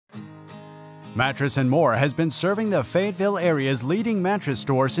Mattress More has been serving the Fayetteville area's leading mattress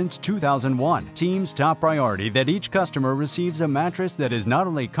store since 2001. Team's top priority that each customer receives a mattress that is not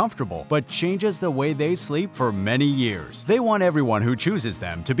only comfortable, but changes the way they sleep for many years. They want everyone who chooses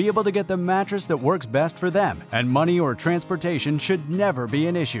them to be able to get the mattress that works best for them, and money or transportation should never be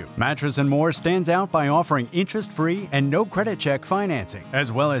an issue. Mattress More stands out by offering interest-free and no credit check financing,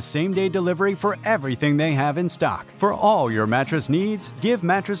 as well as same-day delivery for everything they have in stock. For all your mattress needs, give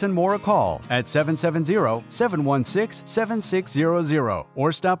Mattress More a call at 770-716-7600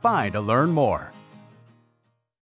 or stop by to learn more.